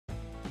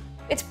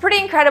It's pretty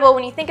incredible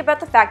when you think about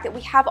the fact that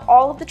we have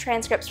all of the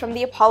transcripts from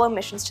the Apollo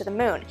missions to the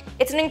moon.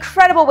 It's an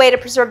incredible way to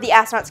preserve the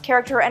astronauts'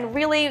 character and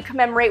really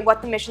commemorate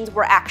what the missions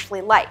were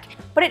actually like.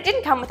 But it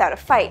didn't come without a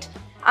fight.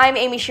 I'm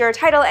Amy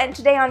Shearer-Title, and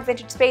today on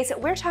Vintage Space,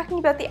 we're talking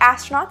about the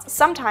astronauts'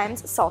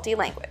 sometimes salty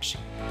language.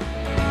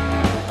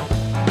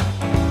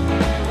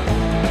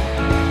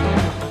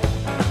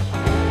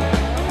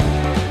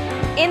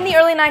 In the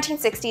early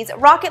 1960s,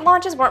 rocket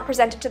launches weren't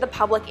presented to the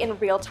public in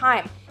real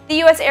time.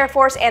 The US Air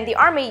Force and the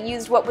Army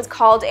used what was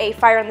called a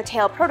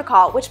fire-in-the-tail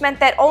protocol, which meant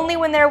that only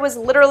when there was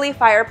literally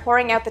fire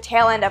pouring out the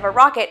tail end of a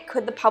rocket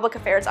could the Public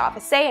Affairs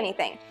Office say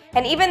anything.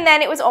 And even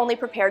then, it was only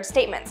prepared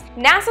statements.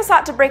 NASA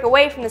sought to break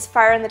away from this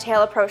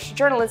fire-in-the-tail approach to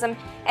journalism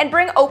and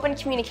bring open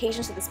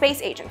communications to the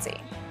space agency.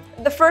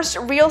 The first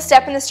real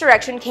step in this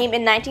direction came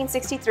in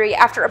 1963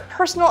 after a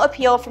personal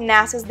appeal from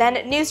NASA's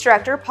then news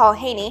director, Paul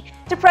Haney,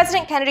 to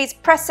President Kennedy's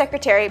press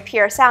secretary,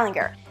 Pierre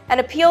Salinger, an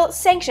appeal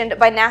sanctioned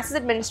by NASA's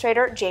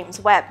administrator, James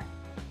Webb.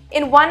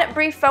 In one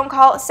brief phone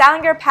call,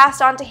 Salinger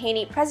passed on to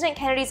Haney President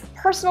Kennedy's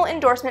personal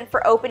endorsement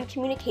for open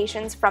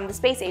communications from the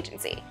space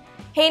agency.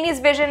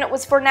 Haney's vision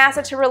was for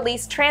NASA to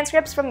release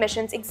transcripts from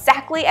missions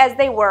exactly as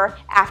they were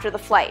after the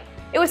flight.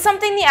 It was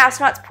something the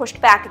astronauts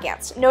pushed back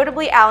against,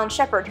 notably Alan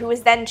Shepard, who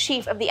was then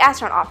chief of the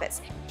astronaut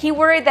office. He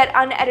worried that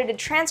unedited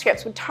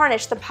transcripts would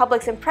tarnish the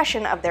public's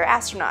impression of their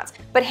astronauts,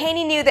 but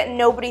Haney knew that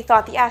nobody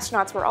thought the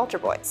astronauts were altar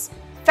boys.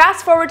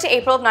 Fast forward to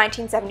April of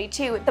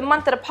 1972, the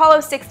month that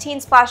Apollo 16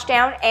 splashed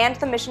down and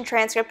the mission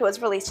transcript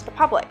was released to the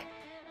public.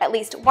 At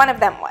least one of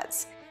them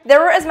was. There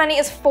were as many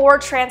as 4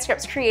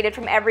 transcripts created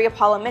from every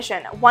Apollo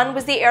mission. One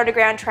was the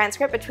air-to-ground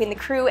transcript between the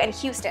crew and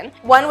Houston,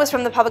 one was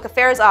from the Public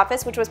Affairs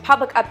Office, which was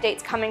public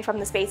updates coming from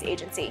the space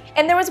agency,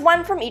 and there was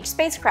one from each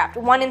spacecraft,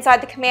 one inside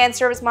the Command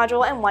Service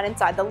Module and one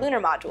inside the Lunar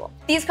Module.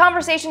 These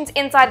conversations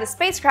inside the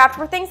spacecraft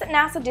were things that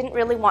NASA didn't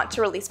really want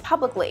to release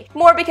publicly,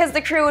 more because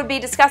the crew would be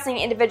discussing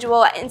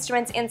individual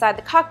instruments inside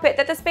the cockpit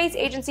that the space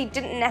agency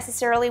didn't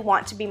necessarily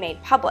want to be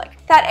made public.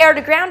 That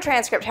air-to-ground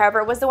transcript,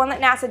 however, was the one that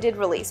NASA did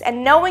release,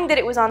 and knowing that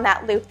it was on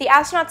that loop, the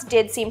astronauts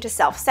did seem to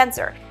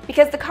self-censor,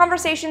 because the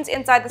conversations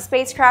inside the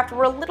spacecraft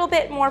were a little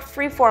bit more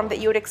freeform that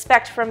you would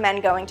expect from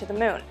men going to the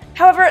moon.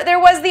 However, there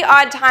was the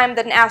odd time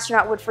that an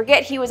astronaut would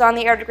forget he was on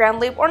the air-to-ground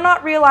loop or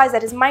not realize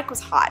that his mic was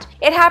hot.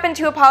 It happened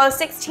to Apollo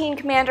 16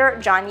 Commander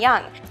John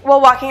Young.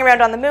 While walking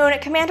around on the moon,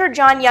 Commander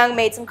John Young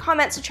made some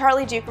comments to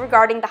Charlie Duke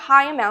regarding the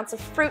high amounts of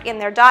fruit in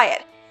their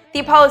diet.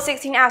 The Apollo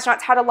 16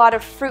 astronauts had a lot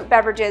of fruit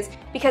beverages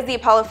because the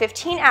Apollo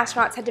 15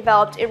 astronauts had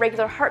developed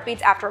irregular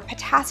heartbeats after a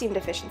potassium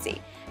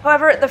deficiency.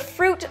 However, the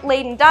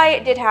fruit-laden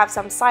diet did have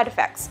some side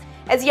effects.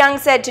 As Young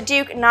said to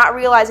Duke, not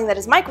realizing that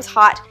his mic was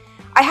hot,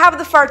 "I have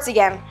the farts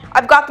again.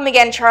 I've got them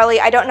again,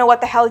 Charlie. I don't know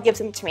what the hell gives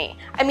them to me.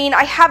 I mean,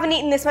 I haven't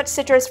eaten this much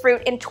citrus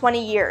fruit in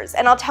 20 years,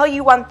 and I'll tell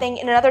you one thing,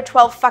 in another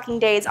 12 fucking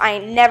days, I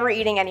ain't never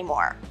eating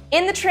anymore."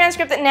 In the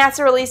transcript that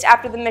NASA released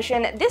after the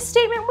mission, this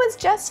statement was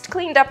just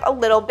cleaned up a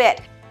little bit.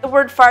 The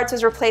word farts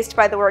was replaced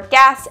by the word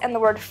gas, and the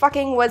word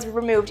fucking was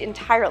removed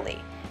entirely.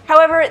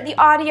 However, the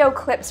audio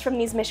clips from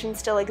these missions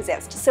still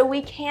exist, so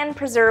we can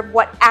preserve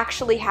what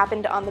actually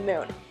happened on the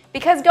moon.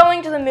 Because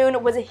going to the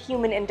moon was a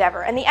human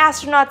endeavor, and the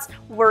astronauts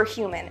were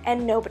human,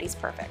 and nobody's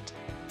perfect.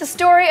 The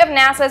story of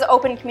NASA's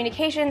open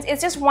communications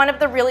is just one of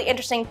the really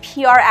interesting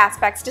PR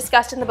aspects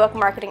discussed in the book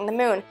Marketing the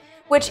Moon,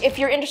 which, if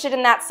you're interested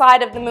in that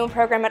side of the moon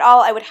program at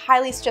all, I would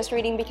highly suggest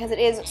reading because it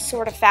is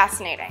sort of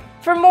fascinating.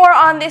 For more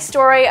on this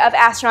story of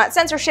astronaut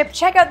censorship,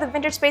 check out the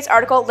Vintage Space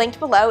article linked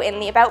below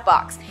in the About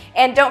box.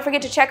 And don't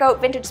forget to check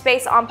out Vintage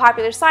Space on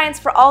Popular Science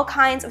for all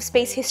kinds of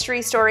space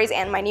history, stories,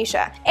 and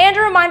minutiae. And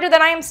a reminder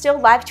that I am still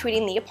live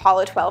tweeting the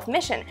Apollo 12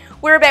 mission.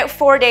 We're about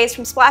 4 days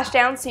from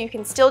splashdown, so you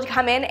can still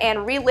come in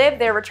and relive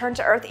their return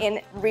to Earth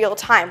in real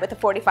time with a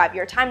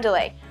 45-year time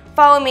delay.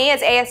 Follow me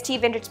as AST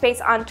Vintage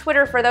Space on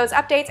Twitter for those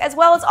updates, as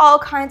well as all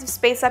kinds of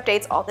space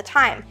updates all the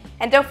time.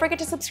 And don't forget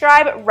to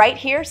subscribe right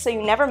here so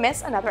you never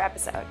miss another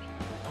episode.